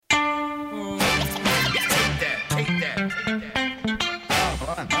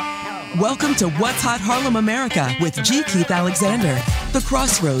Welcome to What's Hot Harlem America with G. Keith Alexander. The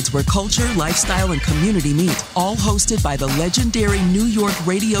crossroads where culture, lifestyle, and community meet. All hosted by the legendary New York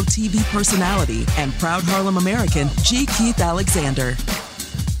radio TV personality and proud Harlem American, G. Keith Alexander.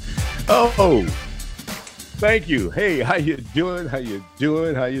 Oh, thank you. Hey, how you doing? How you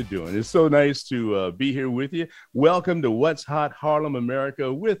doing? How you doing? It's so nice to be here with you. Welcome to What's Hot Harlem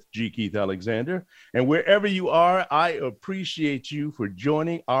America with G. Keith Alexander. And wherever you are, I appreciate you for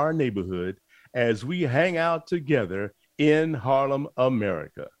joining our neighborhood as we hang out together in Harlem,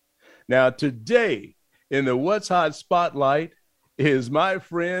 America. Now, today in the What's Hot Spotlight is my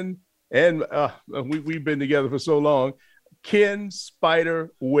friend, and we've been together for so long, Ken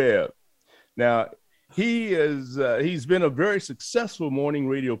Spider Webb. Now, he's been a very successful morning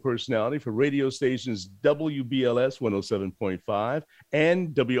radio personality for radio stations WBLS 107.5 and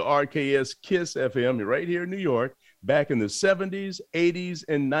WRKS KISS FM right here in New York back in the 70s, 80s,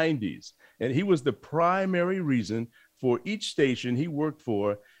 and 90s. And he was the primary reason for each station he worked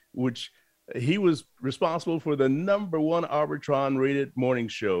for, which he was responsible for the #1 Arbitron rated morning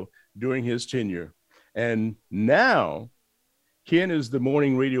show during his tenure. And now Ken is the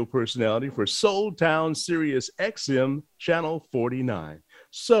morning radio personality for Soul Town Sirius XM Channel 49.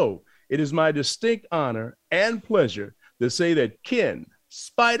 So it is my distinct honor and pleasure to say that Ken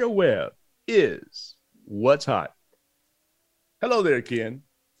Spider Webb is What's Hot. Hello there, Ken.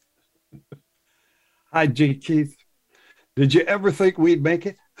 Hi, G. Keith. Did you ever think we'd make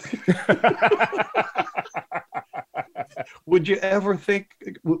it? Would you ever think,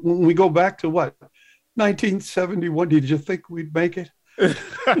 when we go back to what, 1971, did you think we'd make it?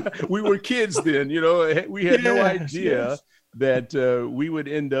 We were kids then, you know, we had no idea that we would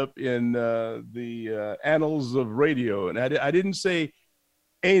end up in the annals of radio. And I didn't say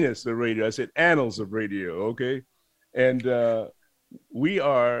anus of radio, I said annals of radio, okay? And we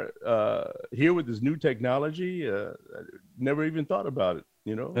are here with this new technology. Never even thought about it,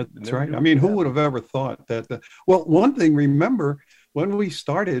 you know? That's right. I mean, who would have ever thought that? Well, one thing, remember, when we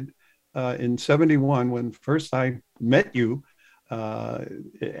started in 71, when first I met you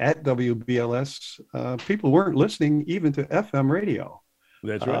at WBLS, people weren't listening even to FM radio.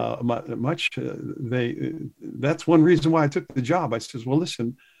 That's right. That's one reason why I took the job. I says, well,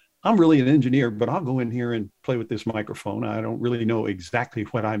 listen, I'm really an engineer, but I'll go in here and play with this microphone. I don't really know exactly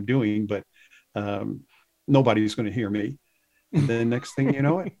what I'm doing, but nobody's going to hear me. And then next thing you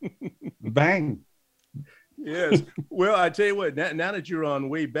know it, bang. Yes. Well, I tell you what, now that you're on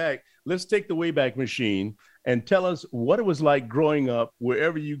Wayback, let's take the Wayback Machine and tell us what it was like growing up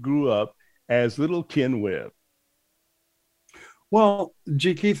wherever you grew up as little Ken Webb. Well,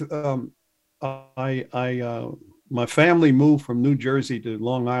 G. Keith, my family moved from New Jersey to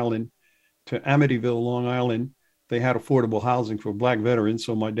Long Island, to Amityville, Long Island. They had affordable housing for Black veterans.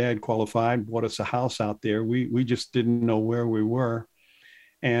 So my dad qualified, bought us a house out there. We just didn't know where we were.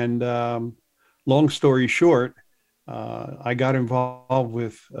 And long story short, I got involved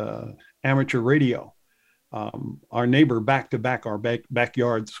with amateur radio. Our neighbor back to back, our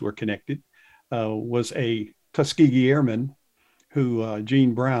backyards were connected, was a Tuskegee Airman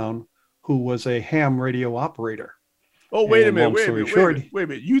Gene Brown, who was a ham radio operator. Oh, wait a minute.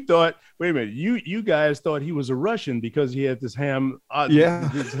 You guys thought he was a Russian because he had this ham,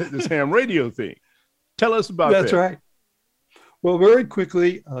 this ham radio thing. Tell us about that. That's right. Well, very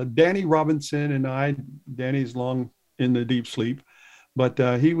quickly, Danny Robinson and I, Danny's long in the deep sleep, but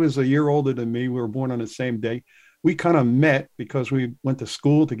he was a year older than me. We were born on the same day. We kind of met because we went to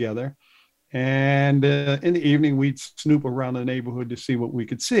school together. And in the evening, we'd snoop around the neighborhood to see what we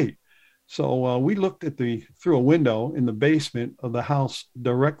could see. So we looked through a window in the basement of the house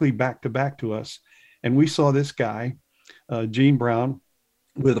directly back to back to us. And we saw this guy, Gene Brown,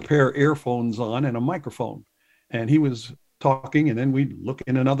 with a pair of earphones on and a microphone. And he was talking, and then we look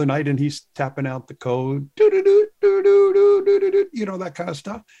in another night and he's tapping out the code, you know, that kind of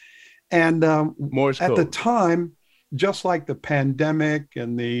stuff. And Morse code. At the time, just like the pandemic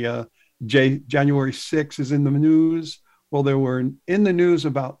and the January 6th is in the news, well, there were in the news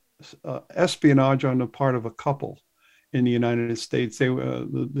about espionage on the part of a couple in the United States. They were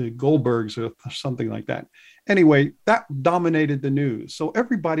the Goldbergs or something like that. Anyway, that dominated the news. So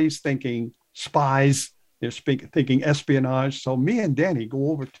everybody's thinking spies. They're thinking espionage. So me and Danny go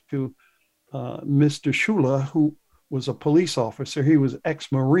over to Mr. Shula, who was a police officer. He was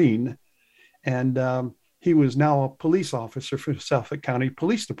ex-Marine, and he was now a police officer for the Suffolk County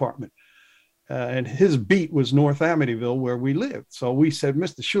Police Department. And his beat was North Amityville, where we lived. So we said,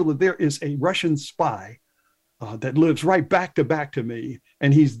 Mr. Shula, there is a Russian spy that lives right back to me,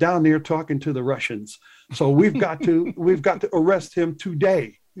 and he's down there talking to the Russians. So we've got to arrest him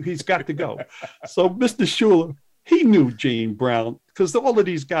today. He's got to go. So Mr. Schuler, he knew Gene Brown because all of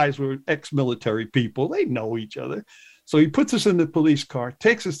these guys were ex-military people. They know each other. So he puts us in the police car,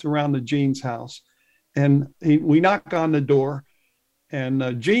 takes us around to Gene's house, and we knock on the door.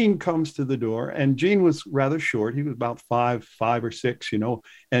 And Gene comes to the door, and Gene was rather short. He was about 5'6",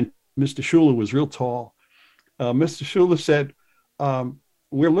 and Mr. Schuler was real tall. Mr. Schuler said,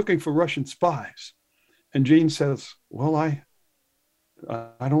 we're looking for Russian spies. And Gene says, well, I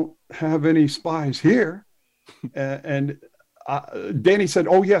don't have any spies here. And Danny said,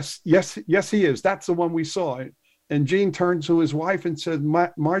 oh, yes, he is. That's the one we saw. And Gene turned to his wife and said,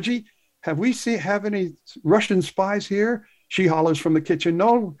 Margie, have we have any Russian spies here? She hollers from the kitchen,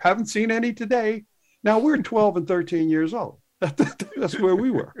 no, haven't seen any today. Now we're 12 and 13 years old. That's where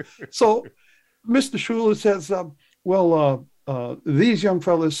we were. So Mr. Schuler says, these young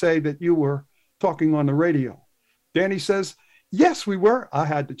fellas say that you were talking on the radio. Danny says, yes, we were. I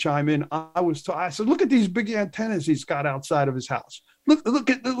had to chime in. I said, look at these big antennas he's got outside of his house. Look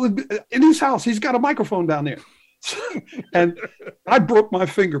in his house, he's got a microphone down there. And I broke my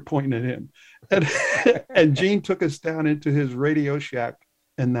finger pointing at him. And Gene took us down into his Radio Shack,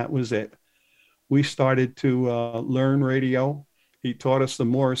 and that was it. We started to learn radio. He taught us the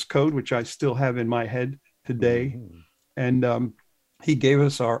Morse code, which I still have in my head today. Mm-hmm. And he gave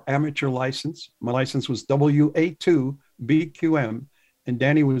us our amateur license. My license was WA2BQM, and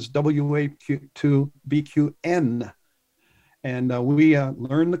Danny was WA2BQN. And we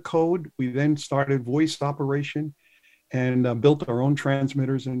learned the code. We then started voice operation and built our own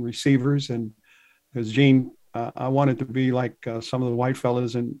transmitters and receivers. And because Gene, I wanted to be like some of the white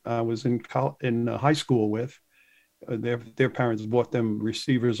fellas I was in high school with. Their parents bought them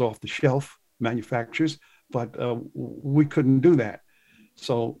receivers off the shelf, manufacturers, but we couldn't do that.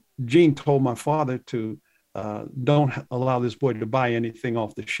 So Gene told my father to don't allow this boy to buy anything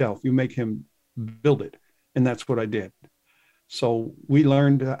off the shelf. You make him build it. And that's what I did. So we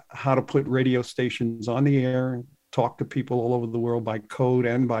learned how to put radio stations on the air, talk to people all over the world by code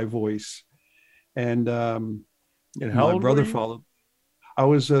and by voice. And my brother followed. I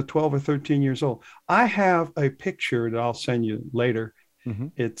was 12 or 13 years old. I have a picture that I'll send you later. Mm-hmm.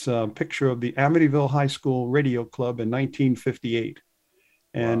 It's a picture of the Amityville High School Radio Club in 1958.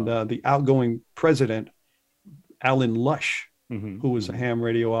 And wow. The outgoing president, Alan Lush, mm-hmm. who was a ham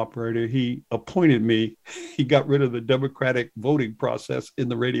radio operator, he appointed me. He got rid of the democratic voting process in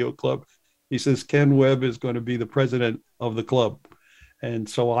the radio club. He says, Ken Webb is going to be the president of the club. And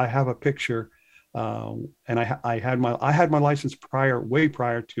so I have a picture. And I had my license way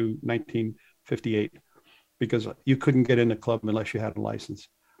prior to 1958, because you couldn't get in the club unless you had a license.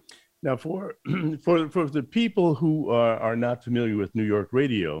 Now, for the people who are not familiar with New York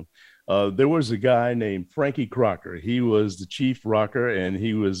radio, there was a guy named Frankie Crocker. He was the chief rocker, and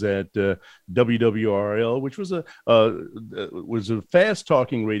he was at WWRL, which was a fast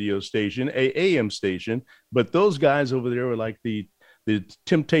talking radio station, a AM station. But those guys over there were like the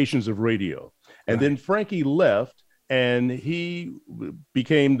Temptations of radio. And then Frankie left, and he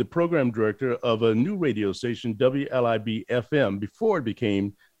became the program director of a new radio station, WLIB FM, before it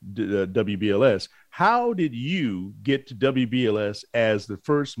became WBLS. How did you get to WBLS as the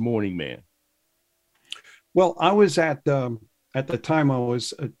first morning man? Well, I was at the time I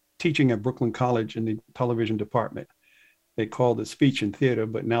was teaching at Brooklyn College in the television department. They called it speech and theater,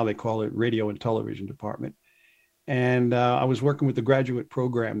 but now they call it radio and television department. And I was working with the graduate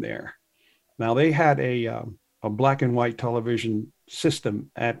program there. Now they had a black and white television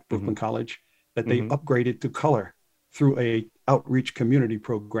system at Brooklyn mm-hmm. College that they mm-hmm. upgraded to color through a outreach community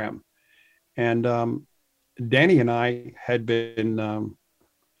program. And Danny and I had been,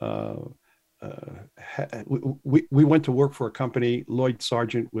 we went to work for a company. Lloyd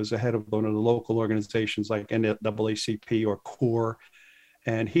Sargent was the head of one of the local organizations like NAACP or CORE.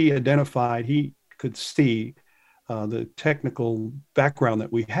 And he could see the technical background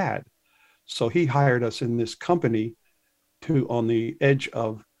that we had. So he hired us in this company on the edge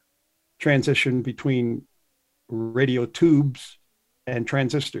of transition between radio tubes and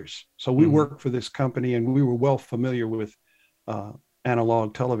transistors. So we mm-hmm. worked for this company, and we were well familiar with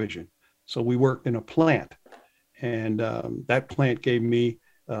analog television. So we worked in a plant, and that plant gave me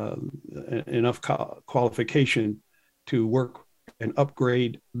enough qualification to work and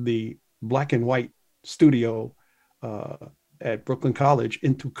upgrade the black and white studio at Brooklyn College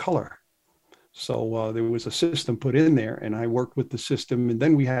into color. So there was a system put in there, and I worked with the system, and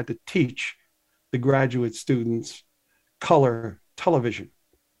then we had to teach the graduate students color television.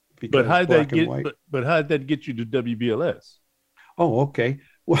 But how did that get you to WBLS? Oh, okay.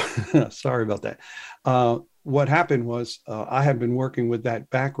 Well, sorry about that. what happened was I had been working with that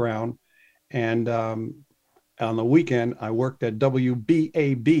background, and on the weekend I worked at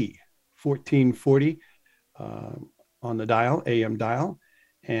WBAB 1440 on the dial, AM dial,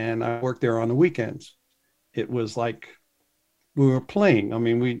 and I worked there on the weekends. It was like we were playing. I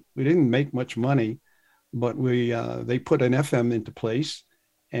mean, we didn't make much money, but they put an FM into place,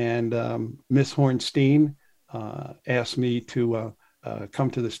 and Miss Hornstein asked me to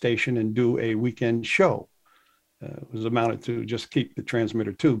come to the station and do a weekend show. It was amounted to just keep the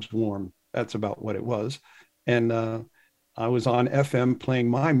transmitter tubes warm. That's about what it was. And I was on FM playing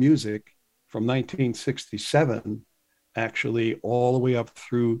my music from 1967, actually, all the way up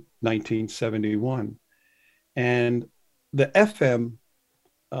through 1971. And the FM,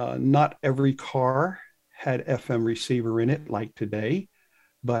 not every car had FM receiver in it like today.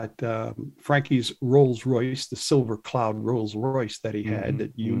 But Frankie's Rolls Royce, the Silver Cloud Rolls Royce that he had,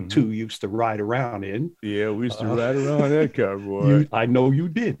 that you two used to ride around in. Yeah, we used to ride around that car, boy. I know you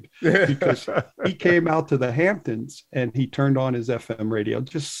did, because he came out to the Hamptons and he turned on his FM radio,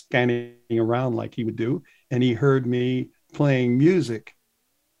 just scanning around like he would do. And he heard me playing music.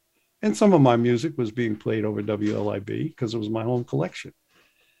 And some of my music was being played over WLIB because it was my home collection.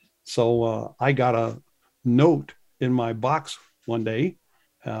 So I got a note in my box one day.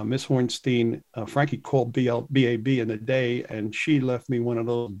 Miss Hornstein, Frankie called BAB in the day, and she left me one of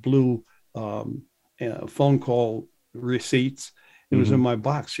those blue phone call receipts. It was in my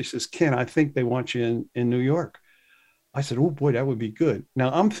box. She says, Ken, I think they want you in New York. I said, oh boy, that would be good. Now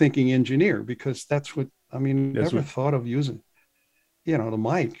I'm thinking engineer, because that's what, I mean, never thought of using, the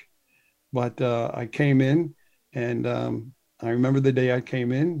mic. But I came in, and I remember the day I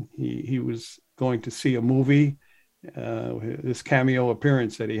came in, he was going to see a movie, this cameo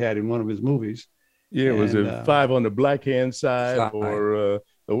appearance that he had in one of his movies. Yeah, was it 5 on the Black Hand Side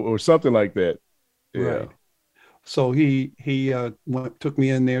or something like that? Yeah. Right. So he took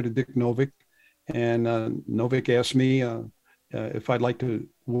me in there to Dick Novick, and Novick asked me if I'd like to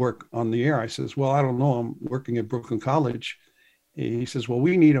work on the air. I says, well, I don't know. I'm working at Brooklyn College. He says, well,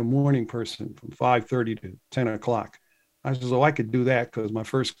 we need a morning person from 5:30 to 10 o'clock. I said, oh, I could do that, because my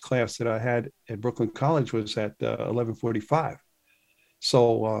first class that I had at Brooklyn College was at 11:45.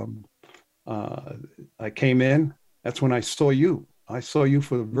 So I came in. That's when I saw you. I saw you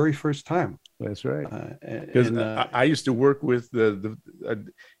for the very first time. That's right. Because I used to work with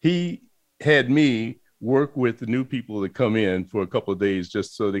he had me work with the new people that come in for a couple of days,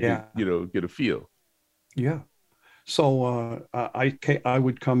 just so they could, get a feel. Yeah. So I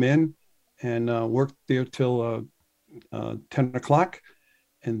would come in and work there till 10 o'clock,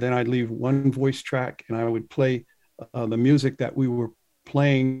 and then I'd leave one voice track, and I would play the music that we were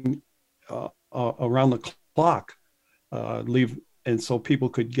playing around the clock, and so people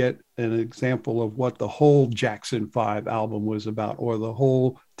could get an example of what the whole Jackson 5 album was about, or the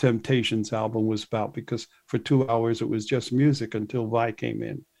whole Temptations album was about, because for 2 hours it was just music until Vi came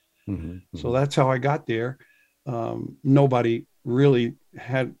in. So that's how I got there. Nobody really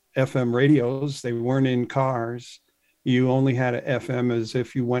had FM radios. They weren't in cars. You only had an FM as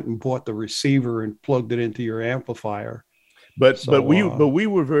if you went and bought the receiver and plugged it into your amplifier. But we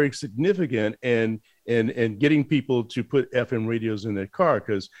were very significant in getting people to put FM radios in their car,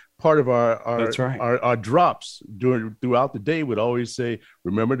 because part of our drops throughout the day would always say,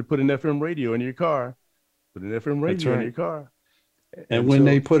 remember to put an FM radio in your car. Put an FM radio in your car. And when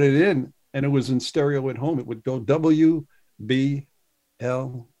they put it in, and it was in stereo at home, it would go WBLS.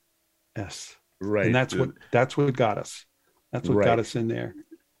 Right. And that's what got us. That's what got us in there.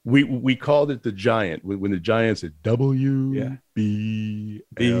 We called it the Giant. When the Giant said WBLS,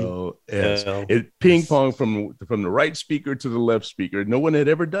 it ping ponged from the right speaker to the left speaker. No one had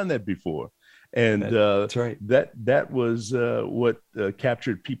ever done that before. And that's right. That was what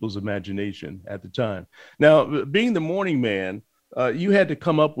captured people's imagination at the time. Now, being the morning man, you had to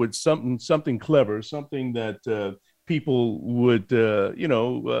come up with something clever, something that people would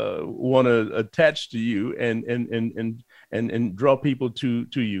want to attach to you and draw people to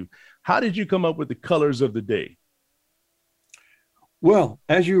you. How did you come up with the colors of the day? Well,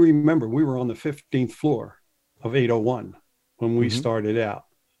 as you remember, we were on the 15th floor of 801 when we started out.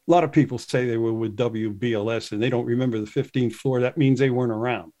 A lot of people say they were with WBLS and they don't remember the 15th floor. That means they weren't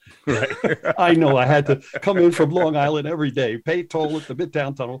around. Right. I know. I had to come in from Long Island every day, pay toll at the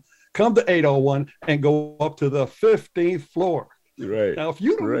Midtown Tunnel, come to 801 and go up to the 15th floor. Right. Now, if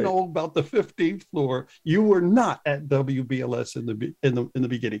you don't know about the 15th floor, you were not at WBLS in the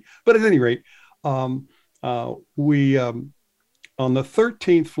beginning. But at any rate, we on the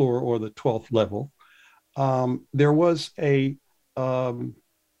 13th floor or the 12th level, there was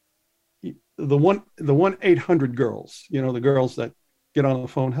the 1-800 girls, the girls that get on the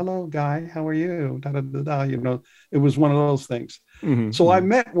phone. Hello, guy. How are you? Da, da, da, da. It was one of those things. Mm-hmm. So I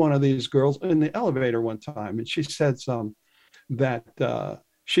met one of these girls in the elevator one time, and she said that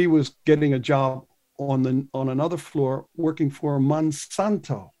she was getting a job on another floor working for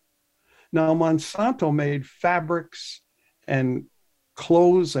Monsanto. Now, Monsanto made fabrics and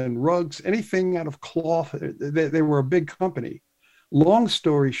clothes and rugs, anything out of cloth. They were a big company. Long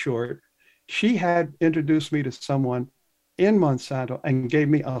story short, she had introduced me to someone in Monsanto and gave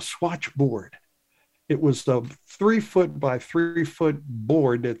me a swatch board. It was a 3-foot by 3-foot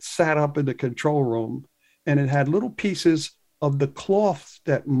board that sat up in the control room, and it had little pieces of the cloth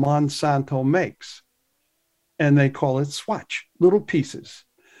that Monsanto makes. And they call it swatch, little pieces.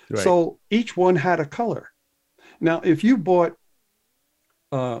 Right. So each one had a color. Now, if you bought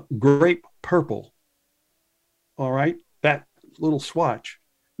grape purple, all right, that little swatch,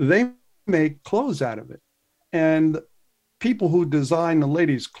 they make clothes out of it. And people who design the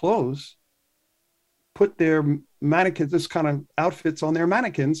ladies' clothes put their mannequins, this kind of outfits on their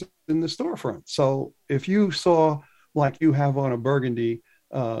mannequins in the storefront. So if you saw, like you have on a burgundy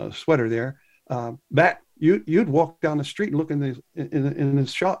sweater there, that you'd walk down the street and look in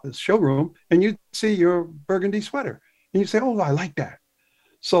the showroom, and you'd see your burgundy sweater, and you'd say, "Oh, I like that."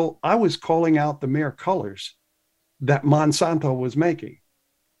 So I was calling out the mere colors that Monsanto was making.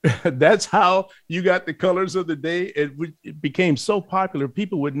 That's how you got the colors of the day. It became so popular.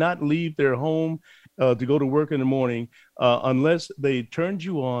 People would not leave their home to go to work in the morning unless they turned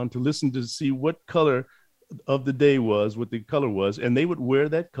you on to listen to see what color of the day was, what the color was, and they would wear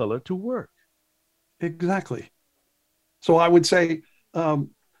that color to work. Exactly. So I would say,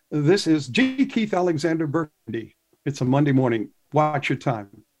 this is G. Keith Alexander Burgundy. It's a Monday morning. Watch your time.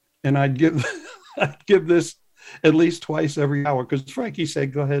 And I'd give this at least twice every hour, because Frankie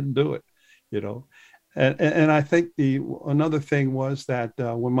said, go ahead and do it, And I think another thing was that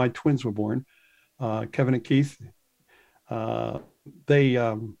when my twins were born, Kevin and Keith, they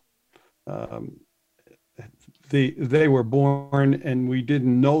were born and we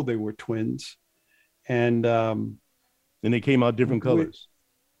didn't know they were twins. And they came out different colors.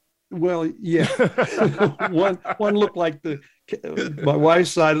 Well, yeah. one looked like my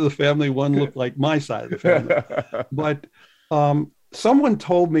wife's side of the family. One looked like my side of the family. But someone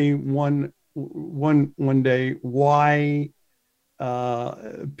told me one day why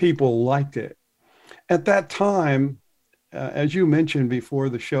people liked it. At that time, as you mentioned before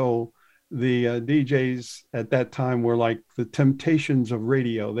the show, the DJs at that time were like the Temptations of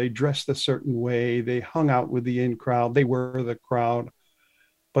radio. They dressed a certain way. They hung out with the in crowd. They were the crowd.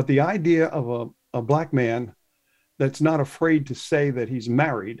 But the idea of a black man that's not afraid to say that he's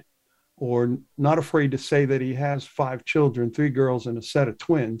married, or not afraid to say that he has 5 children, 3 girls and a set of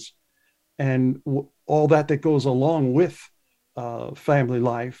twins, and all that goes along with family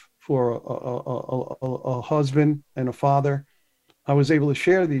life for a husband and a father. I was able to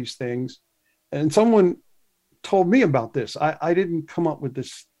share these things. And someone told me about this. I didn't come up with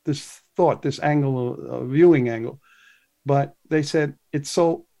this thought, this angle, viewing angle. But they said, it's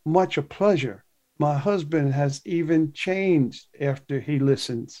so much a pleasure. My husband has even changed after he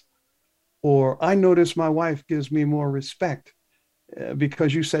listens. Or I notice my wife gives me more respect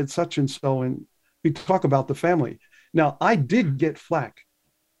because you said such and so. And we talk about the family. Now, I did get flack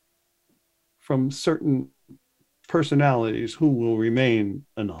from certain personalities who will remain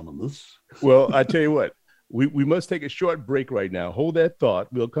anonymous. Well, I tell you what. We must take a short break right now. Hold that thought.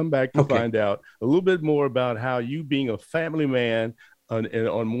 We'll come back to find out a little bit more about how you, being a family man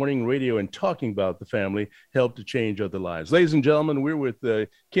on morning radio and talking about the family, helped to change other lives. Ladies and gentlemen, we're with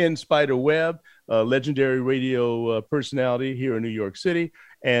Ken Spider Webb, legendary radio personality here in New York City.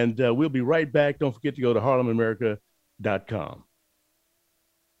 And we'll be right back. Don't forget to go to HarlemAmerica.com.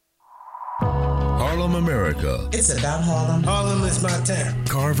 Harlem, America. It's about Harlem. Harlem is my town.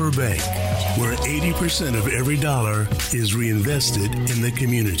 Carver Bank, where 80% of every dollar is reinvested in the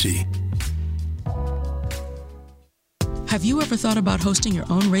community. Have you ever thought about hosting your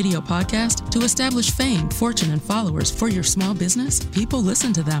own radio podcast to establish fame, fortune, and followers for your small business? People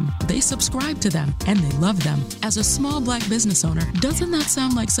listen to them, they subscribe to them, and they love them. As a small Black business owner, doesn't that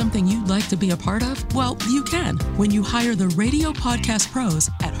sound like something you'd like to be a part of? Well, you can when you hire the Radio Podcast Pros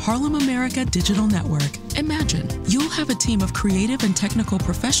at Harlem America Digital Network. Imagine you'll have a team of creative and technical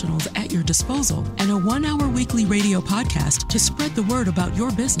professionals at your disposal and a 1-hour weekly radio podcast to spread the word about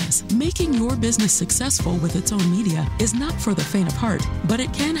your business. Making your business successful with its own media is not for the faint of heart, but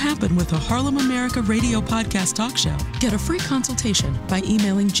it can happen with a Harlem America Radio Podcast Talk Show. Get a free consultation by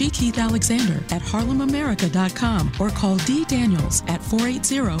emailing G. Keith Alexander at harlemamerica.com or call D. Daniels at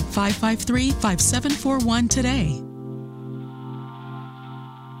 480-553-5741 today.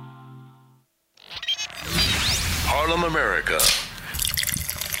 Harlem America,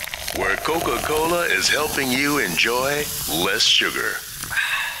 where Coca-Cola is helping you enjoy less sugar.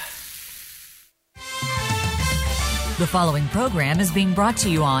 The following program is being brought to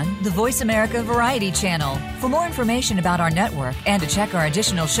you on the Voice America Variety Channel. For more information about our network and to check our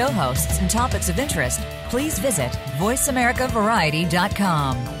additional show hosts and topics of interest, please visit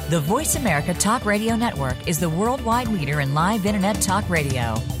voiceamericavariety.com. The Voice America Talk Radio Network is the worldwide leader in live Internet talk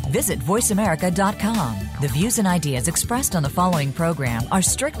radio. Visit voiceamerica.com. The views and ideas expressed on the following program are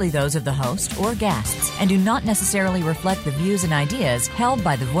strictly those of the host or guests and do not necessarily reflect the views and ideas held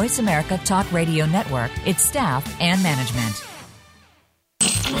by the Voice America Talk Radio Network, its staff, and management.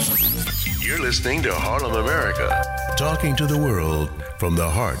 You're listening to Harlem America, Talking to the world from the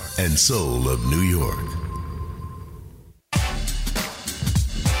heart and soul of New York.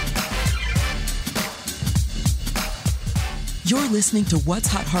 You're listening to What's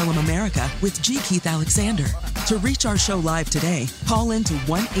Hot Harlem America with G. Keith Alexander. To reach our show live today, call in to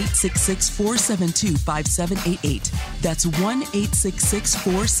 1-866-472-5788. That's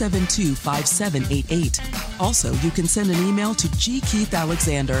 1-866-472-5788. Also, you can send an email to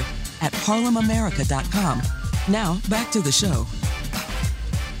gkeithalexander at harlemamerica.com. Now, back to the show.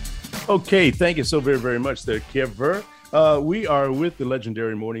 Okay, thank you so very, very much there, Kevin. We are with the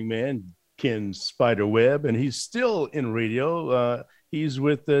legendary morning man, Ken Spiderweb, and he's still in radio. He's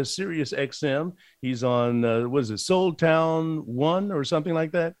with Sirius XM. He's on, what is it, Soul Town 1 or something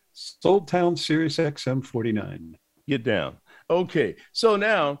like that? Soul Town Sirius XM 49. Get down. Okay, so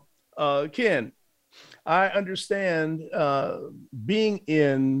now, Ken, I understand being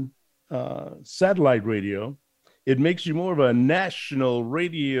in satellite radio, it makes you more of a national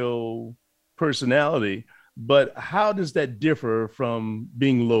radio personality, but how does that differ from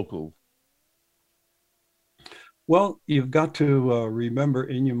being local? Well, you've got to remember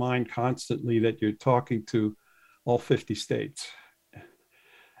in your mind constantly that you're talking to all 50 states.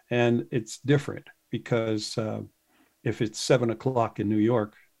 And it's different because if it's 7 o'clock in New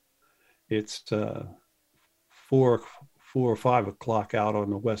York, it's 4 or 5 o'clock out on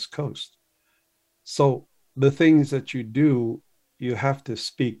the West Coast. So the things that you do, you have to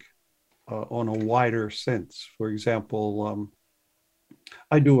speak on a wider sense. For example,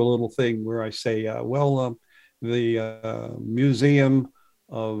 I do a little thing where I say, the Museum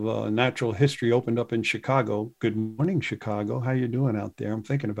of Natural History opened up in Chicago. Good morning, Chicago. How you doing out there? I'm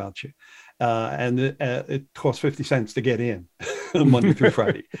thinking about you. And it costs 50 cents to get in Monday through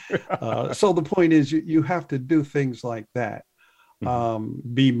Friday. So the point is you have to do things like that.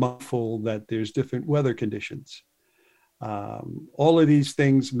 Be mindful that there's different weather conditions. All of these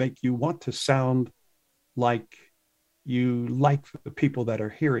things make you want to sound like you like the people that are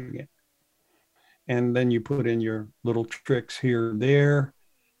hearing it. And then you put in your little tricks here and there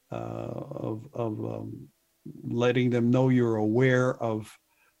of letting them know you're aware of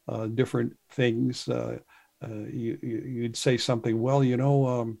different things. You'd say something, well,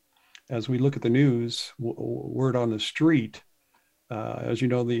 as we look at the news, word on the street, as you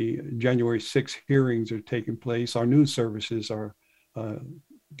know, the January 6th hearings are taking place. Our news services are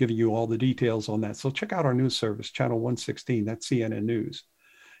giving you all the details on that. So check out our news service, Channel 116, that's CNN News.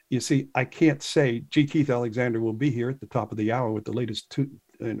 You see, I can't say G. Keith Alexander will be here at the top of the hour with the latest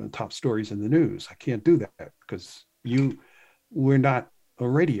top stories in the news. I can't do that because we're not a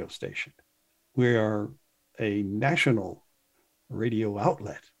radio station. We are a national radio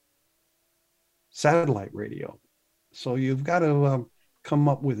outlet, satellite radio. So you've got to come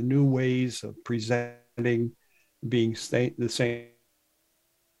up with new ways of presenting, being the same.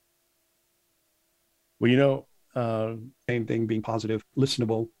 Well, same thing, being positive,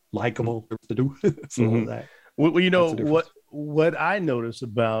 listenable, likable to do. So all that. Well, what I notice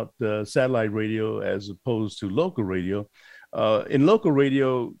about satellite radio as opposed to local radio, in local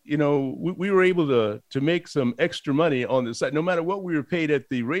radio, we were able to make some extra money on the site. No matter what we were paid at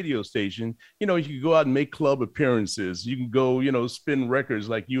the radio station, you could go out and make club appearances. You can go, spin records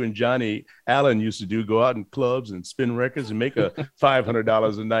like you and Johnny Allen used to do, go out in clubs and spin records and make a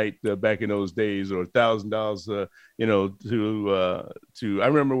 $500 a night back in those days, or $1,000, I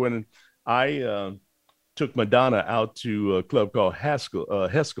remember when I took Madonna out to a club called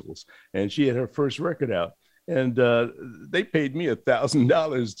Haskell's, and she had her first record out. And they paid me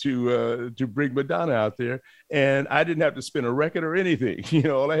 $1,000 to bring Madonna out there, and I didn't have to spin a record or anything.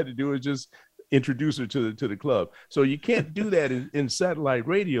 All I had to do was just introduce her to the club. So you can't do that in satellite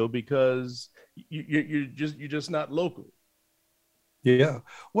radio because you're just not local. Yeah.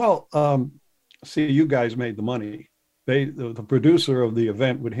 Well, see, you guys made the money. The producer of the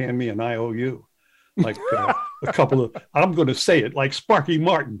event would hand me an IOU, like a couple of, I'm going to say it, like Sparky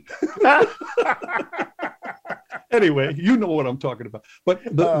Martin. Anyway, you know what I'm talking about. But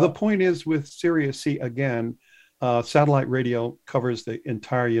the point is, with Sirius C, again, satellite radio covers the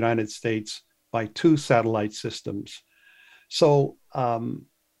entire United States by 2 satellite systems. So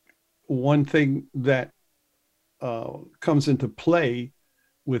one thing that comes into play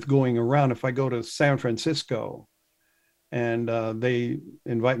with going around, if I go to San Francisco and they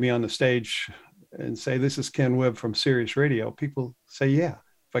invite me on the stage and say, this is Ken Webb from Sirius Radio, people say, yeah.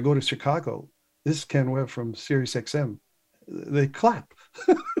 If I go to Chicago, this is Ken Webb from Sirius XM, they clap.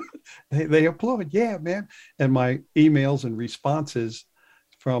 they applaud. Yeah, man. And my emails and responses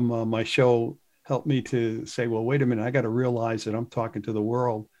from my show help me to say, well, wait a minute, I got to realize that I'm talking to the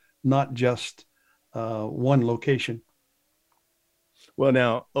world, not just one location. Well,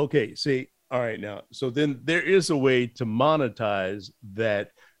 now, okay, see, all right, now, so then there is a way to monetize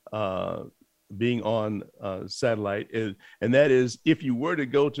that being on satellite, and that is, if you were to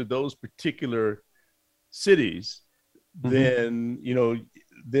go to those particular cities, then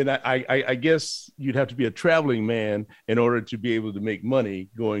then I guess you'd have to be a traveling man in order to be able to make money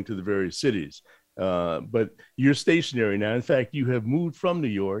going to the various cities. But you're stationary now. In fact, you have moved from New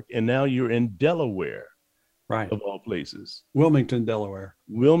York, and now you're in Delaware, right? Of all places, Wilmington, Delaware.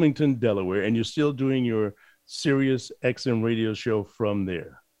 Wilmington, Delaware, and you're still doing your Sirius XM radio show from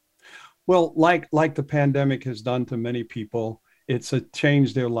there. Well, like the pandemic has done to many people, it's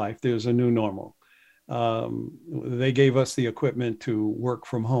changed their life. There's a new normal. They gave us the equipment to work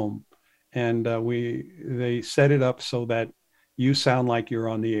from home, and they set it up so that you sound like you're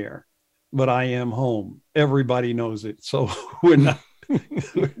on the air, but I am home. Everybody knows it, so we're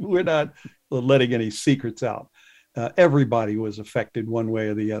not letting any secrets out. Everybody was affected one way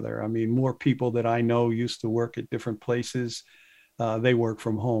or the other. I mean, more people that I know used to work at different places. They work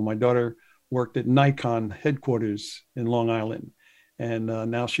from home. My daughter worked at Nikon headquarters in Long Island, and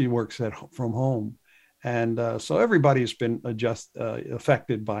now she works from home. And so everybody has been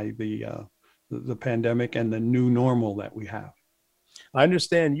affected by the pandemic and the new normal that we have. I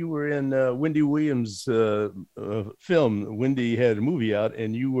understand you were in Wendy Williams' film. Wendy had a movie out,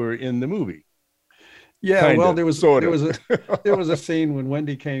 and you were in the movie. Yeah, Kinda, well, there was a scene when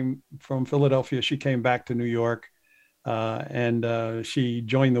Wendy came from Philadelphia. She came back to New York, and she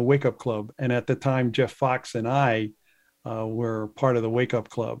joined the Wake Up Club. And at the time, Jeff Fox and I were part of the Wake Up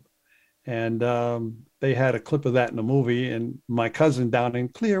Club. And they had a clip of that in the movie. And my cousin down in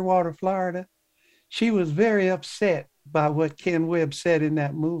Clearwater, Florida, she was very upset by what Ken Webb said in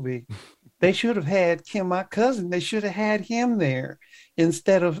that movie. They should have had Ken, my cousin, they should have had him there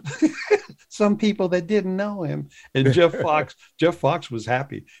instead of some people that didn't know him. And Jeff Fox was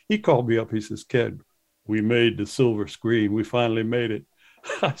happy. He called me up. He says, Ken, we made the silver screen. We finally made it.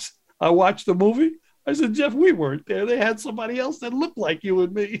 I watched the movie. I said, Jeff, we weren't there. They had somebody else that looked like you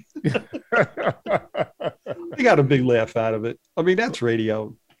and me. I got a big laugh out of it. I mean, that's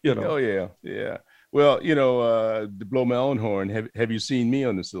radio, Oh, yeah. Yeah. Well, to blow my own horn, have you seen me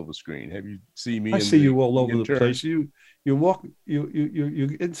on the silver screen? Have you seen me? I see you all over the place. You walk,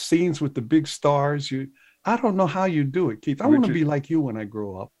 you in scenes with the big stars. I don't know how you do it, Keith. I want to be like you when I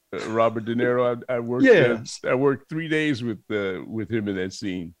grow up. Robert De Niro. I worked. Yeah. I worked 3 days with him in that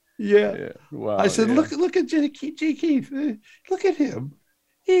scene. Yeah. Wow. I said, look at G. Keith. Look at him.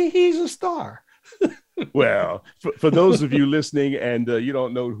 He's a star. Well, for those of you listening and you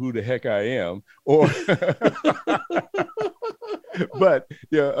don't know who the heck I am, or but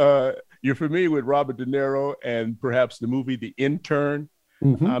you're familiar with Robert De Niro and perhaps the movie The Intern.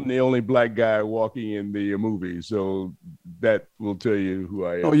 Mm-hmm. I'm the only black guy walking in the movie, so that will tell you who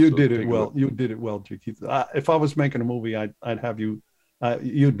I am. Oh, you did it well. You did it well, G. Keith. If I was making a movie, I'd have you.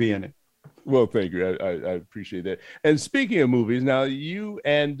 You'd be in it. Well, thank you. I appreciate that. And speaking of movies, now you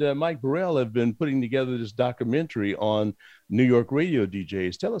and Mike Burrell have been putting together this documentary on New York radio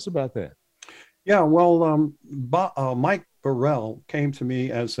DJs. Tell us about that. Yeah, well, Mike Burrell came to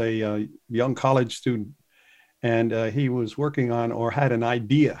me as a young college student, and he was working on or had an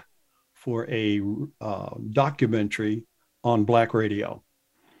idea for a documentary on Black radio.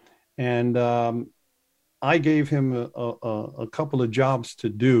 And I gave him a couple of jobs to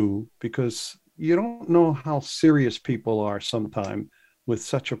do because, you don't know how serious people are sometimes with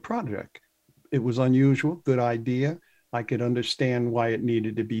such a project. It was unusual, good idea. I could understand why it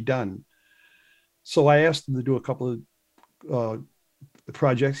needed to be done. So I asked him to do a couple of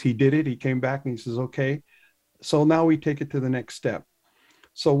projects. He did it. He came back and he says, okay. So now we take it to the next step.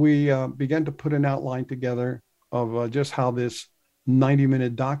 So we began to put an outline together of just how this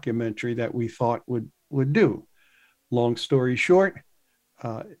 90-minute documentary that we thought would do. Long story short,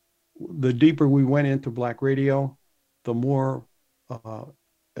 the deeper we went into Black radio, the more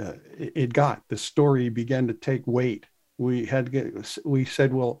it got. The story began to take weight. We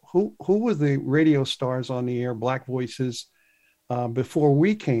said, well, who were the radio stars on the air, Black voices, before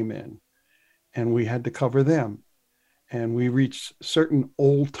we came in? And we had to cover them. And we reached certain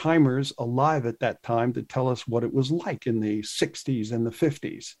old timers alive at that time to tell us what it was like in the 60s and the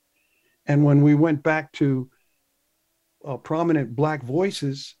 50s. And when we went back to prominent Black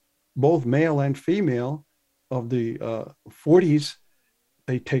voices, both male and female, of the 40s,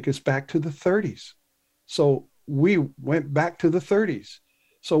 they take us back to the 30s. So we went back to the 30s.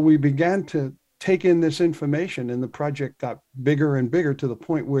 So we began to take in this information, and the project got bigger and bigger to the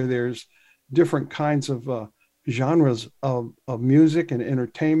point where there's different kinds of genres of music and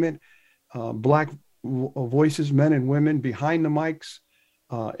entertainment, Black voices, men and women behind the mics,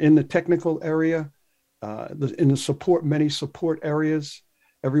 in the technical area, in the many support areas.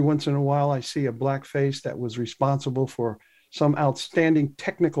 Every once in a while, I see a Black face that was responsible for some outstanding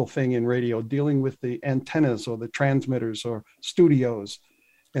technical thing in radio, dealing with the antennas or the transmitters or studios.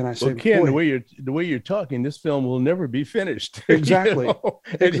 And I said, Ken, the way you're talking, this film will never be finished. Exactly. You know?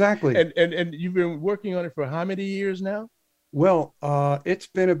 Exactly. And you've been working on it for how many years now? Well, it's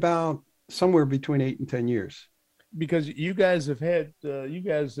been about somewhere between 8 and 10 years. Because you guys have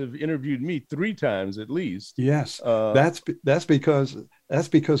interviewed me 3 times at least. Yes, that's because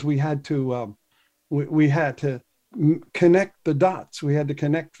we had to connect the dots. We had to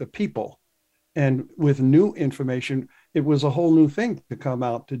connect the people, and with new information, it was a whole new thing to come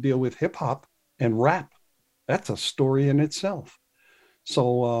out to deal with hip hop and rap. That's a story in itself.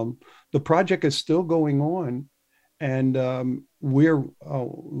 So the project is still going on, and we're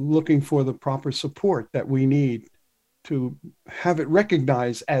looking for the proper support that we need to have it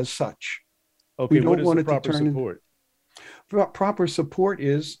recognized as such. Okay, we don't what is want the it proper to turn support? Proper support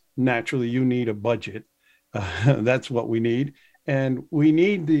is, naturally, you need a budget. That's what we need. And we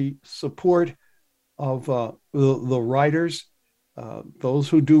need the support of the writers, those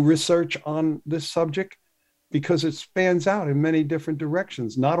who do research on this subject, because it spans out in many different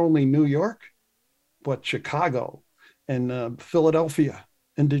directions, not only New York, but Chicago and Philadelphia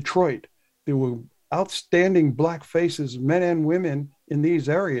and Detroit. There were outstanding Black faces, men and women in these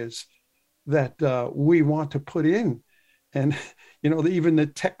areas that we want to put in. And, you know, even the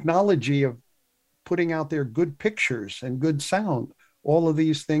technology of putting out there good pictures and good sound, all of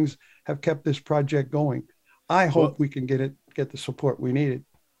these things have kept this project going. I hope we can get the support we needed.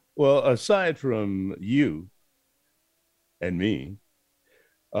 Well, aside from you and me,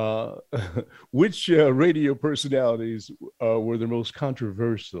 which radio personalities were the most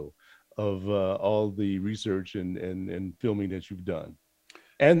controversial of all the research and filming that you've done,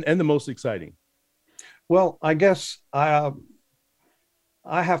 and the most exciting? Well, I guess I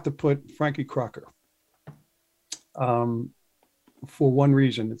have to put Frankie Crocker. For one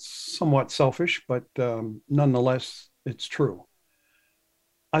reason, it's somewhat selfish, but nonetheless, it's true.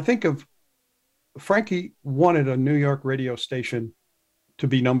 I think of Frankie wanted a New York radio station to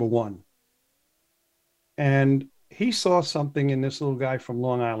be number one. And he saw something in this little guy from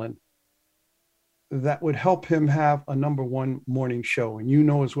Long Island that would help him have a number one morning show. And you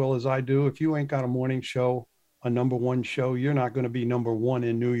know as well as I do, if you ain't got a morning show, a number one show, you're not going to be number one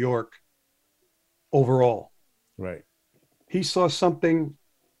in New York overall. Right. He saw something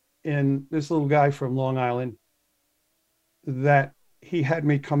in this little guy from Long Island that he had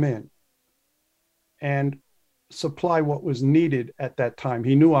me come in and supply what was needed at that time.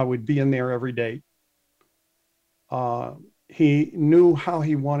 He knew I would be in there every day. He knew how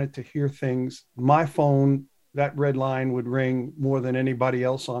he wanted to hear things. My phone, that red line would ring more than anybody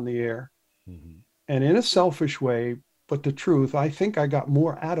else on the air. Mm-hmm. And in a selfish way, but the truth, I think I got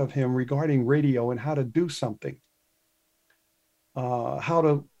more out of him regarding radio and how to do something, how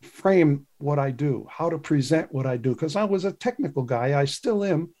to frame what I do, how to present what I do. Because I was a technical guy, I still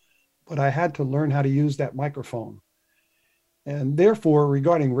am, but I had to learn how to use that microphone. And therefore,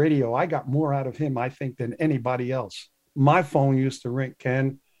 regarding radio, I got more out of him, I think, than anybody else. My phone used to ring,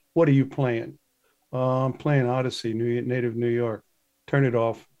 Ken, what are you playing? I'm playing Odyssey, Native New York. Turn it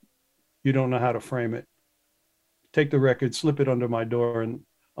off. You don't know how to frame it. Take the record, slip it under my door, and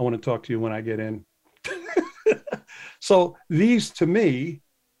I want to talk to you when I get in. So these, to me,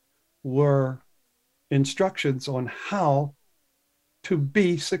 were instructions on how to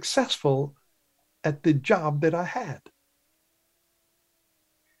be successful at the job that I had.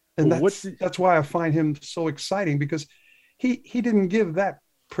 And that's why I find him so exciting, because he didn't give that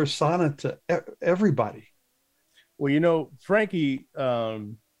persona to everybody. Well, you know, Frankie, for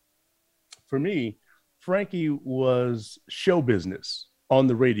me, Frankie was show business on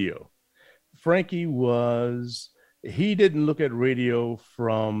the radio. Frankie he didn't look at radio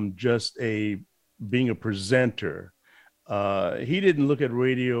from just being a presenter. He didn't look at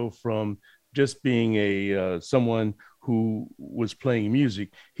radio from just being someone who was playing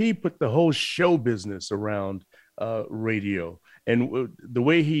music. He put the whole show business around radio, and the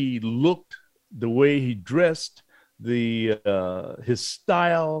way he looked, the way he dressed, his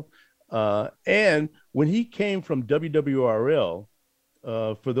style, and when he came from WWRL.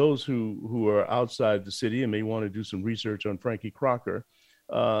 For those who are outside the city and may want to do some research on Frankie Crocker,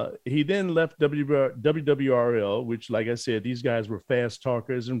 he then left WWRL, which, like I said, these guys were fast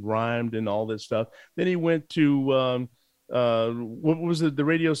talkers and rhymed and all this stuff. Then he went to what was the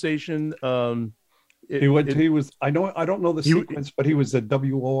radio station? I don't know the sequence, but he was at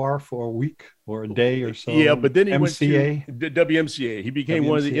WOR for a week or a day or so. Yeah, but then he MCA. went to WMCA. He became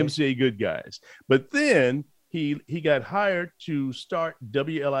one of the MCA good guys. But then he got hired to start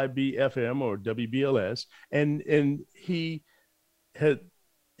WLIB FM or WBLS, and he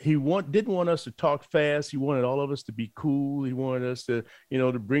didn't want us to talk fast. He wanted all of us to be cool. He wanted us to,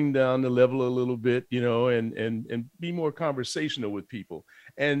 to bring down the level a little bit, and be more conversational with people.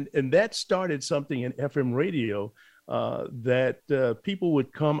 And that started something in FM radio that people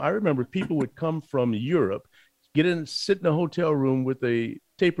would come. I remember people would come from Europe, sit in a hotel room with a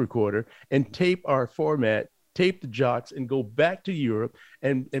tape recorder and tape our format, tape the jocks, and go back to Europe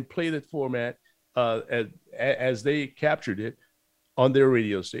and play that format as they captured it on their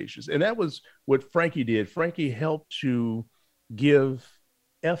radio stations. And that was what Frankie did. Frankie helped to give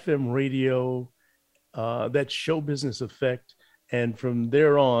FM radio that show business effect. And from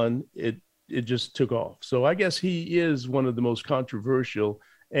there on, it just took off. So I guess he is one of the most controversial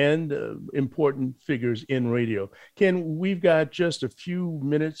and important figures in radio. Ken, we've got just a few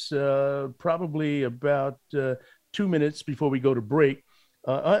minutes, probably about 2 minutes before we go to break.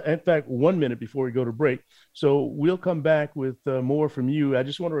 In fact, 1 minute before we go to break. So we'll come back with more from you. I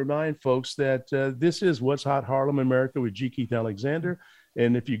just want to remind folks that this is What's Hot Harlem America with G. Keith Alexander.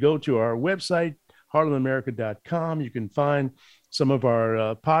 And if you go to our website, harlemamerica.com, you can find some of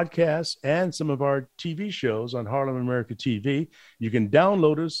our podcasts and some of our TV shows on Harlem America TV. You can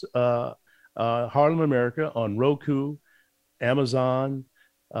download us, Harlem America, on Roku, Amazon,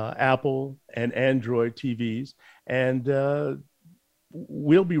 Apple, and Android TVs. And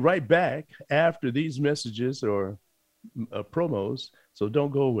we'll be right back after these messages or promos, so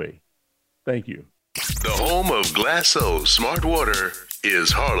don't go away. Thank you. The home of Glasso Smart Water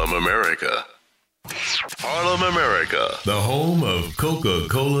is Harlem America. Harlem America, the home of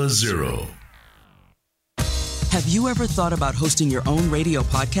Coca-Cola Zero. Have you ever thought about hosting your own radio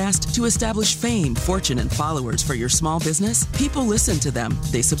podcast to establish fame, fortune, and followers for your small business? People listen to them,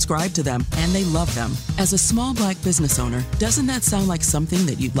 they subscribe to them, and they love them. As a small Black business owner, doesn't that sound like something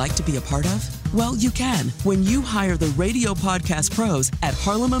that you'd like to be a part of? Well, you can when you hire the radio podcast pros at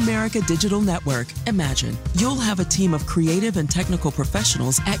Harlem America Digital Network. Imagine, you'll have a team of creative and technical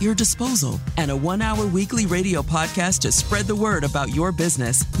professionals at your disposal and a 1-hour weekly radio podcast to spread the word about your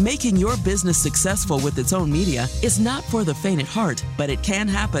business. Making your business successful with its own media is not for the faint at heart, but it can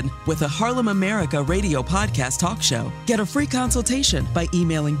happen with a Harlem America radio podcast talk show. Get a free consultation by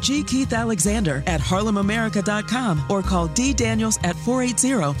emailing G. Keith Alexander at harlemamerica.com or call D. Daniels at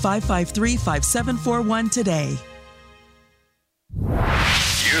 480-553-5741 today.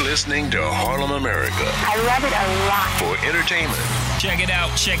 You're listening to Harlem America. I love it a lot. For entertainment. Check it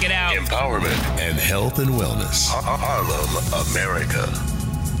out. Empowerment and health and wellness. Harlem America.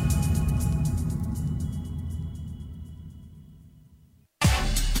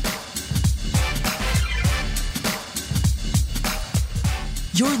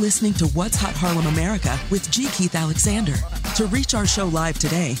 You're listening to What's Hot Harlem America with G. Keith Alexander. To reach our show live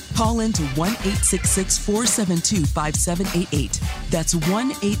today, call in to 1-866-472-5788. That's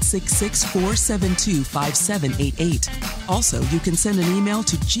 1-866-472-5788. Also, you can send an email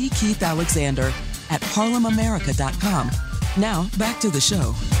to gkeithalexander at harlemamerica.com. Now, back to the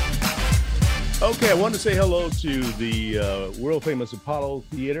show. Okay, I want to say hello to the world-famous Apollo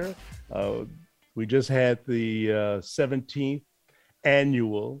Theater. We just had the 17th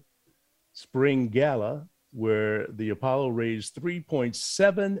annual Spring Gala where the Apollo raised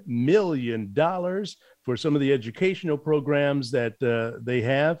 $3.7 million for some of the educational programs that they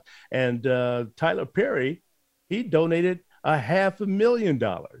have. And Tyler Perry, he donated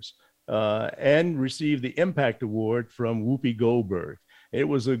 $500,000 and received the Impact Award from Whoopi Goldberg. It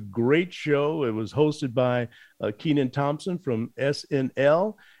was a great show. It was hosted by Kenan Thompson from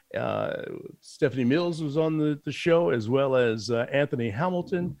SNL. Stephanie Mills was on the show, as well as Anthony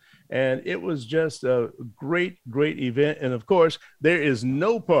Hamilton. And it was just a great, great event. And of course, there is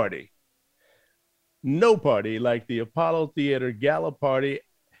no party like the Apollo Theater Gala Party,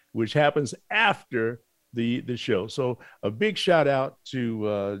 which happens after the show. So a big shout out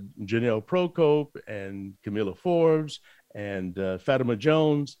to Janelle Procope and Camilla Forbes and Fatima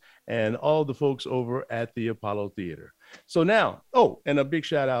Jones and all the folks over at the Apollo Theater. So now, and a big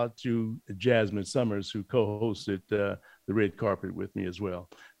shout out to Jasmine Summers, who co-hosted the red carpet with me as well.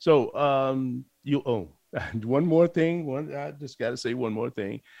 So one more thing. I just got to say one more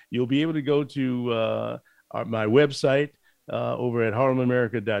thing. You'll be able to go to my website over at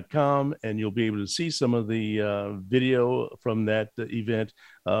harlemamerica.com, and you'll be able to see some of the video from that event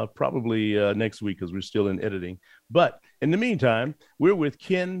probably next week, because we're still in editing. But in the meantime, we're with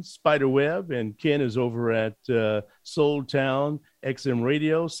Ken Spiderweb, and Ken is over at Soul Town XM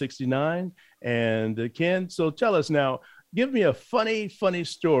Radio 69. And Ken, so tell us now, give me a funny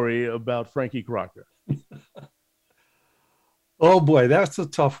story about Frankie Crocker. Oh boy, that's a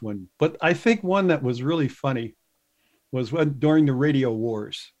tough one. But I think one that was really funny was during the radio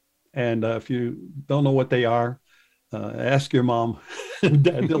wars. And if you don't know what they are, ask your mom and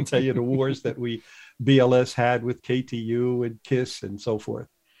dad. They'll tell you the wars that BLS had with KTU and KISS and so forth.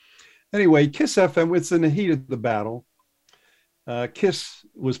 Anyway, KISS FM was in the heat of the battle. KISS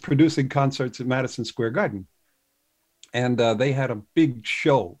was producing concerts at Madison Square Garden. And they had a big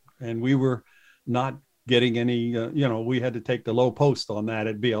show, and we were not getting any, we had to take the low post on that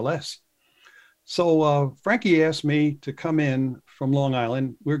at BLS. So Frankie asked me to come in from Long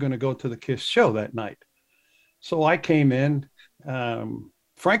Island. We're going to go to the KISS show that night. So I came in.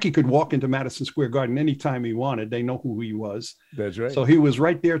 Frankie could walk into Madison Square Garden anytime he wanted. They know who he was. That's right. So he was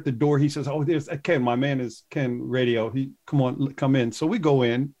right there at the door. He says, there's Ken. My man is Ken Radio. Come in. So we go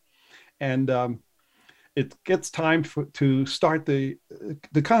in, and it gets time to start the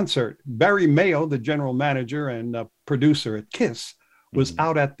concert. Barry Mayo, the general manager and producer at KISS, was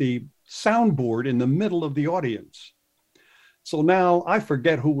out at the soundboard in the middle of the audience. So now I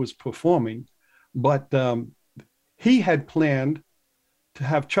forget who was performing, but he had planned to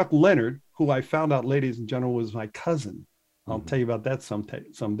have Chuck Leonard, who I found out, ladies and gentlemen, was my cousin. I'll tell you about that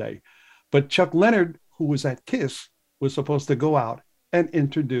someday. But Chuck Leonard, who was at KISS, was supposed to go out and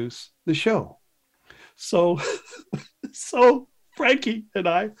introduce the show. So Frankie and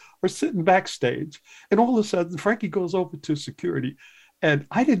I are sitting backstage, and all of a sudden Frankie goes over to security. And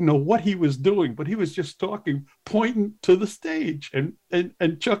I didn't know what he was doing, but he was just talking, pointing to the stage. And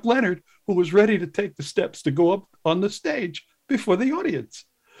Chuck Leonard, who was ready to take the steps to go up on the stage before the audience.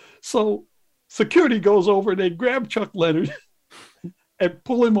 So security goes over and they grab Chuck Leonard and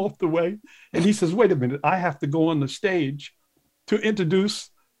pull him off the way. And he says, wait a minute, I have to go on the stage to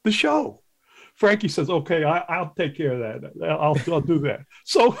introduce the show. Frankie says, okay, I'll take care of that. I'll do that.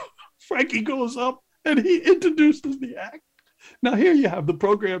 So Frankie goes up and he introduces the act. Now, here you have the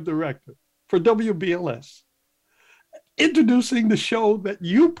program director for WBLS introducing the show that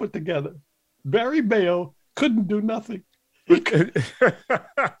you put together. Barry Mayo couldn't do nothing.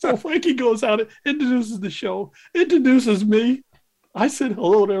 So Frankie goes out and introduces the show, introduces me. I said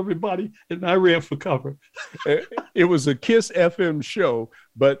hello to everybody, and I ran for cover. It was a KISS FM show,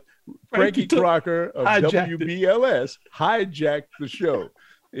 but Frankie Crocker of WBLS hijacked the show.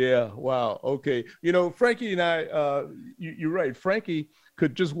 Yeah. Wow. Okay. Frankie and I, you're right. Frankie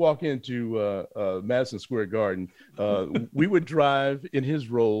could just walk into Madison Square Garden. We would drive in his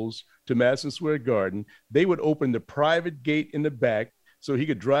Rolls to Madison Square Garden. They would open the private gate in the back so he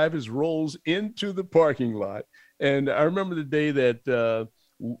could drive his Rolls into the parking lot. And I remember the day that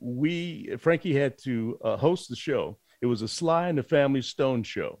Frankie had to host the show. It was a Sly and the Family Stone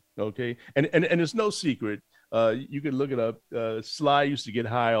show. Okay. And it's no secret. You can look it up. Sly used to get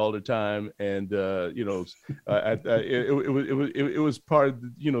high all the time, and it was part of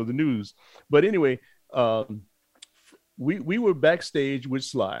the news. But anyway, we were backstage with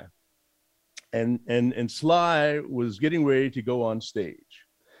Sly, and Sly was getting ready to go on stage,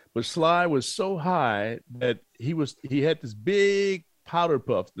 but Sly was so high that he had this big powder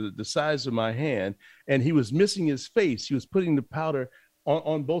puff the size of my hand, and he was missing his face. He was putting the powder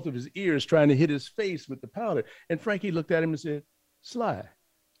on both of his ears, trying to hit his face with the powder. And Frankie looked at him and said, Sly,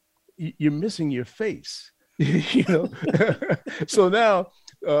 you're missing your face. you know. So now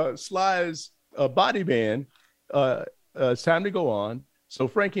Sly's body man, it's time to go on. So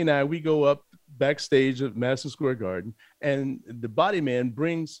Frankie and I, we go up backstage at Madison Square Garden, and the body man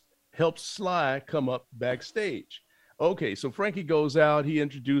helps Sly come up backstage. Okay, so Frankie goes out, he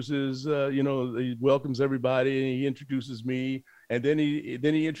introduces, he welcomes everybody, and he introduces me, and then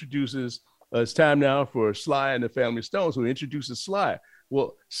he introduces, it's time now for Sly and the Family Stone, so he introduces Sly.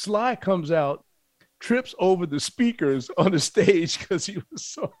 Well, Sly comes out, trips over the speakers on the stage because he was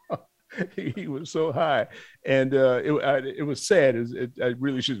so high, and it was sad. I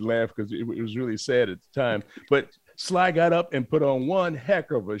really should laugh because it was really sad at the time. But Sly got up and put on one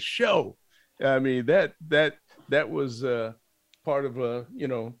heck of a show. I mean, that was part of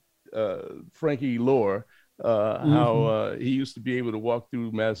Frankie lore. How he used to be able to walk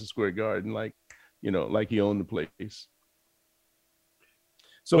through Madison Square Garden like he owned the place.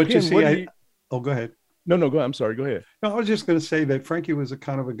 So again, go ahead. No, go ahead. I'm sorry. Go ahead. No, I was just going to say that Frankie was a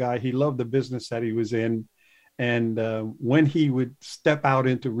kind of a guy. He loved the business that he was in. And when he would step out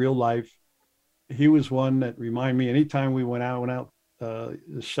into real life, he was one that reminded me, anytime we went out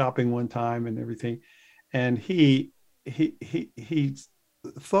shopping one time and everything. And he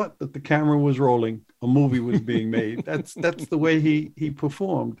thought that the camera was rolling, a movie was being made. That's the way he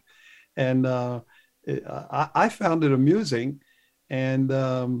performed. And I found it amusing. And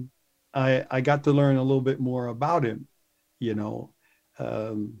I got to learn a little bit more about him. There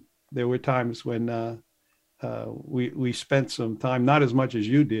were times when we spent some time, not as much as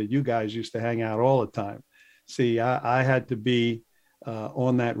you did. You guys used to hang out all the time. See, I had to be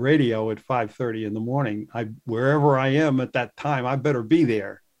on that radio at 5:30 in the morning. Wherever I am at that time, I better be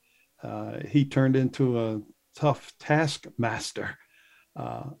there. He turned into a tough taskmaster,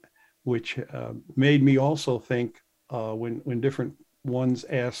 which made me also think when different ones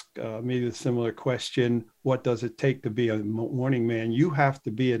ask me the similar question, what does it take to be a morning man? You have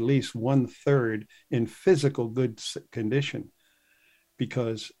to be at least 1/3 in physical good condition,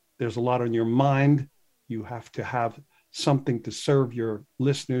 because there's a lot on your mind. You have to have something to serve your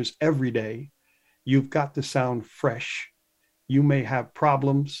listeners every day. You've got to sound fresh. You may have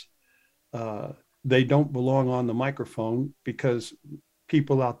problems. They don't belong on the microphone because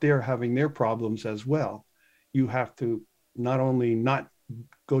people out there are having their problems as well. You have to not only not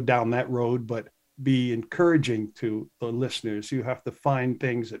go down that road, but be encouraging to the listeners. You have to find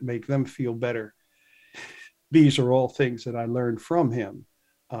things that make them feel better. These are all things that I learned from him.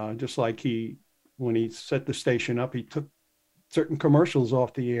 Just like when he set the station up, he took certain commercials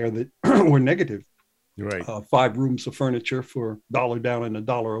off the air that were negative. Right. 5 rooms of furniture for $1 down and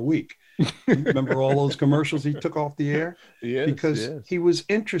 $1 a week. Remember all those commercials he took off the air? Yes, because he was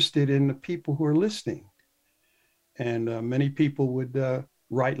interested in the people who are listening. And many people would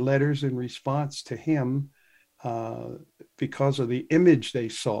write letters in response to him because of the image they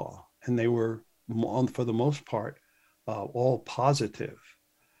saw. And they were, for the most part, all positive.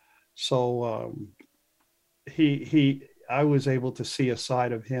 So I was able to see a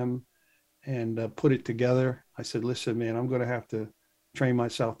side of him and put it together. I said, listen, man, I'm going to have to train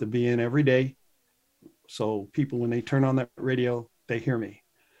myself to be in every day. So people, when they turn on that radio, they hear me.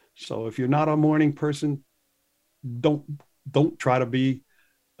 So if you're not a morning person, don't try to be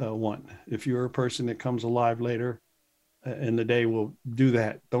one. If you're a person that comes alive later in the day, will do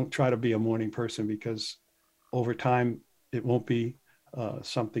that. Don't try to be a morning person, because over time it won't be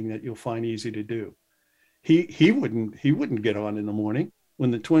something that you'll find easy to do. He wouldn't get on in the morning.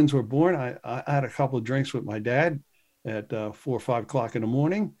 When the twins were born, I had a couple of drinks with my dad at 4 or 5 o'clock in the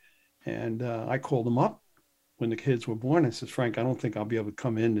morning, and I called him up when the kids were born. I said, Frank, I don't think I'll be able to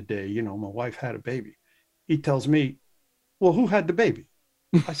come in today. My wife had a baby. He tells me, well, who had the baby?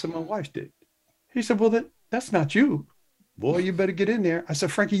 I said, my wife did. He said, well, that's not you. Boy, you better get in there. I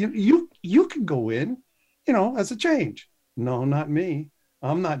said, Frankie, you can go in, as a change. No, not me.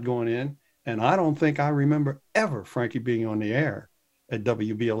 I'm not going in. And I don't think I remember ever Frankie being on the air at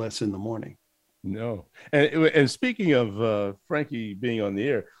WBLS in the morning. No. And speaking of Frankie being on the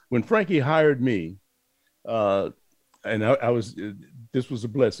air, when Frankie hired me, and this was a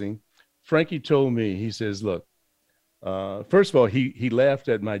blessing. Frankie told me, he says, look, first of all, he laughed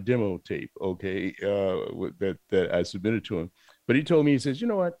at my demo tape, okay, that I submitted to him. But he told me, he says, you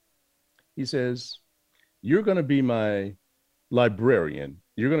know what? He says, you're going to be my librarian.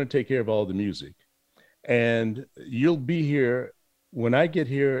 You're going to take care of all the music. And you'll be here when I get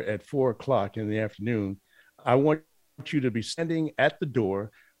here at 4 o'clock in the afternoon. I want you to be standing at the door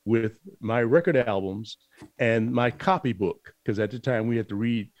with my record albums and my copybook, because at the time we had to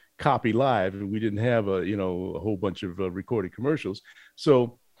read copy live and we didn't have a whole bunch of recorded commercials.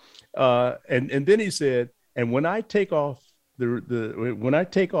 So and then he said, And when I take off when I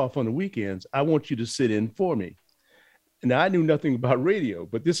take off on the weekends, I want you to sit in for me. Now, I knew nothing about radio,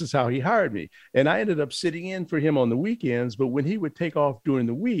 but this is how he hired me. And I ended up sitting in for him on the weekends. But when he would take off during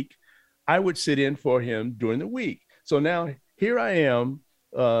the week, I would sit in for him during the week. So now here I am,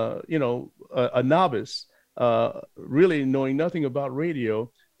 a novice, really knowing nothing about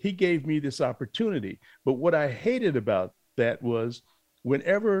radio. He gave me this opportunity. But what I hated about that was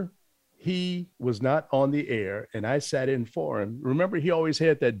whenever he was not on the air and I sat in for him, remember, he always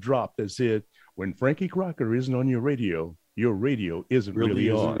had that drop that said, when Frankie Crocker isn't on your radio isn't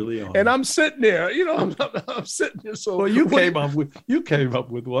really on. And I'm sitting there, I'm sitting there. So well, you came up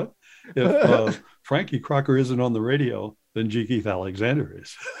with what? If Frankie Crocker isn't on the radio, then G. Keith Alexander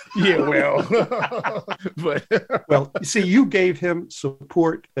is. Yeah, well, but well, see, you gave him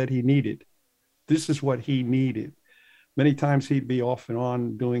support that he needed. This is what he needed. Many times he'd be off and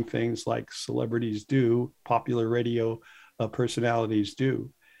on doing things like celebrities do, popular radio personalities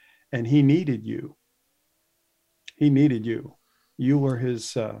do. And he needed you. He needed you. You were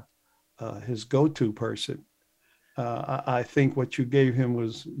his go-to person. I think what you gave him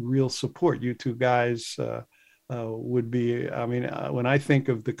was real support. You two guys would be, when I think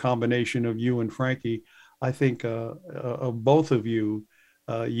of the combination of you and Frankie, I think of both of you,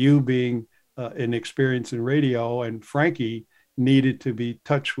 you being an experience in radio, and Frankie needed to be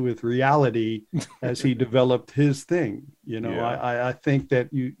touched with reality as he developed his thing. Yeah. I think that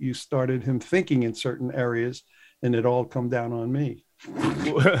you started him thinking in certain areas, and it all come down on me.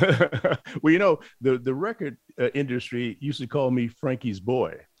 Well, the record industry used to call me Frankie's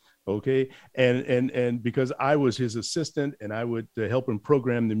boy. Okay. And because I was his assistant and I would help him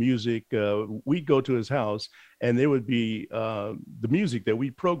program the music, we'd go to his house and there would be the music that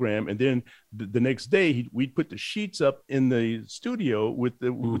we program. And then the next day we'd put the sheets up in the studio with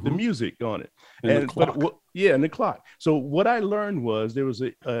the music on it. And the clock. So what I learned was there was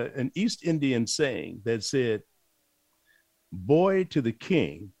an East Indian saying that said, boy to the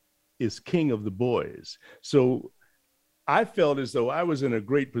king is king of the boys. So I felt as though I was in a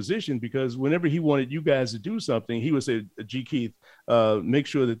great position because whenever he wanted you guys to do something, he would say, G. Keith, make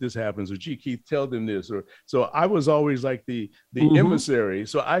sure that this happens, or G. Keith, tell them this. Or so I was always like the emissary.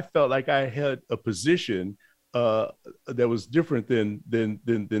 So I felt like I had a position that was different than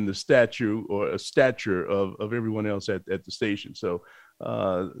the stature of everyone else at the station. So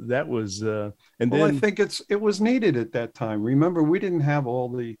that was, I think it was needed at that time. Remember, we didn't have all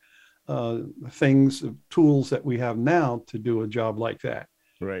the tools that we have now to do a job like that.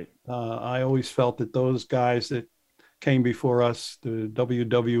 Right. I always felt that those guys that came before us, the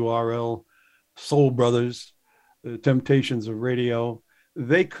WWRL, Soul Brothers, the Temptations of Radio,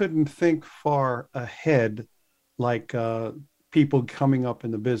 they couldn't think far ahead like people coming up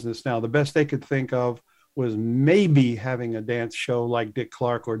in the business now. The best they could think of was maybe having a dance show like Dick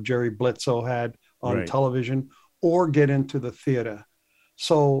Clark or Jerry Bledsoe had on television, or get into the theater.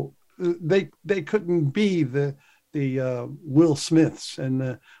 So they couldn't be the Will Smiths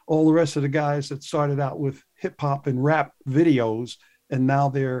and all the rest of the guys that started out with hip hop and rap videos, and now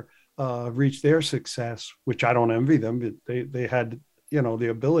they're reached their success, which I don't envy them. They had the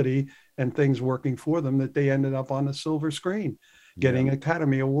ability and things working for them that they ended up on the silver screen, getting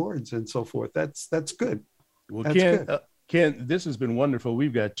Academy Awards and so forth. That's good. Well, that's Ken, this has been wonderful.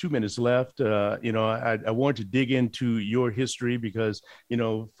 We've got 2 minutes left. I want to dig into your history because,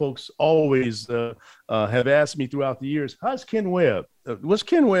 folks always have asked me throughout the years, how's Ken Webb? What's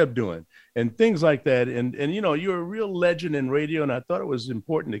Ken Webb doing? And things like that. And you're a real legend in radio. And I thought it was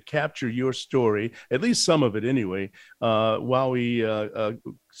important to capture your story, at least some of it anyway, while we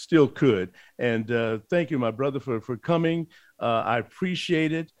still could. And thank you, my brother, for coming. I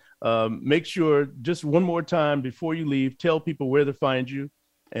appreciate it. Make sure just one more time before you leave, tell people where to find you.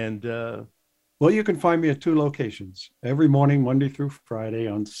 And well, you can find me at 2 locations every morning, Monday through Friday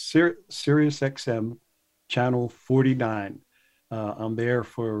on Sirius XM channel 49. I'm there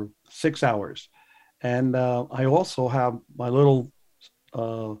for 6 hours. And I also have my little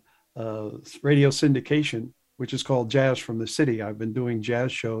radio syndication, which is called Jazz from the City. I've been doing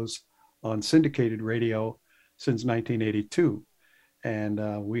jazz shows on syndicated radio since 1982.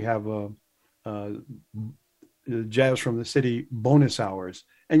 And we have Jazz from the City bonus hours.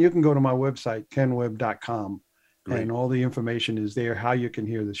 And you can go to my website, kenwebb.com, and all the information is there, how you can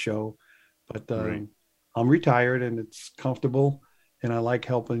hear the show. But I'm retired and it's comfortable, and I like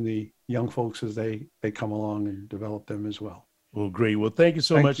helping the young folks as they come along and develop them as well. Well, great. Well, thank you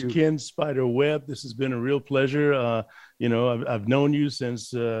so much, Ken Spider Webb. This has been a real pleasure. I've known you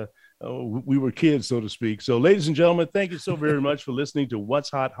since we were kids, so to speak. So, ladies and gentlemen, thank you so very much for listening to What's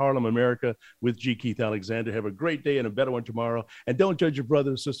Hot Harlem America with G. Keith Alexander. Have a great day and a better one tomorrow. And don't judge your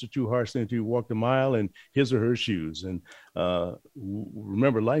brother or sister too harshly until you walk the mile in his or her shoes. And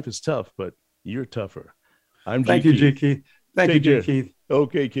remember, life is tough, but you're tougher. Thank you, G. Keith. Thank you, G. Keith.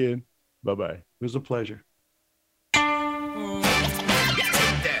 Okay, kid. Bye-bye. It was a pleasure.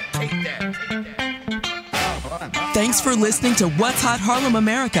 Thanks for listening to What's Hot Harlem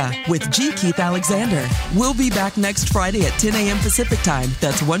America with G. Keith Alexander. We'll be back next Friday at 10 a.m. Pacific Time.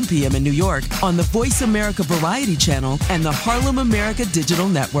 That's 1 p.m. in New York on the Voice America Variety Channel and the Harlem America Digital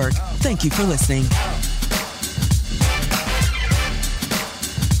Network. Thank you for listening.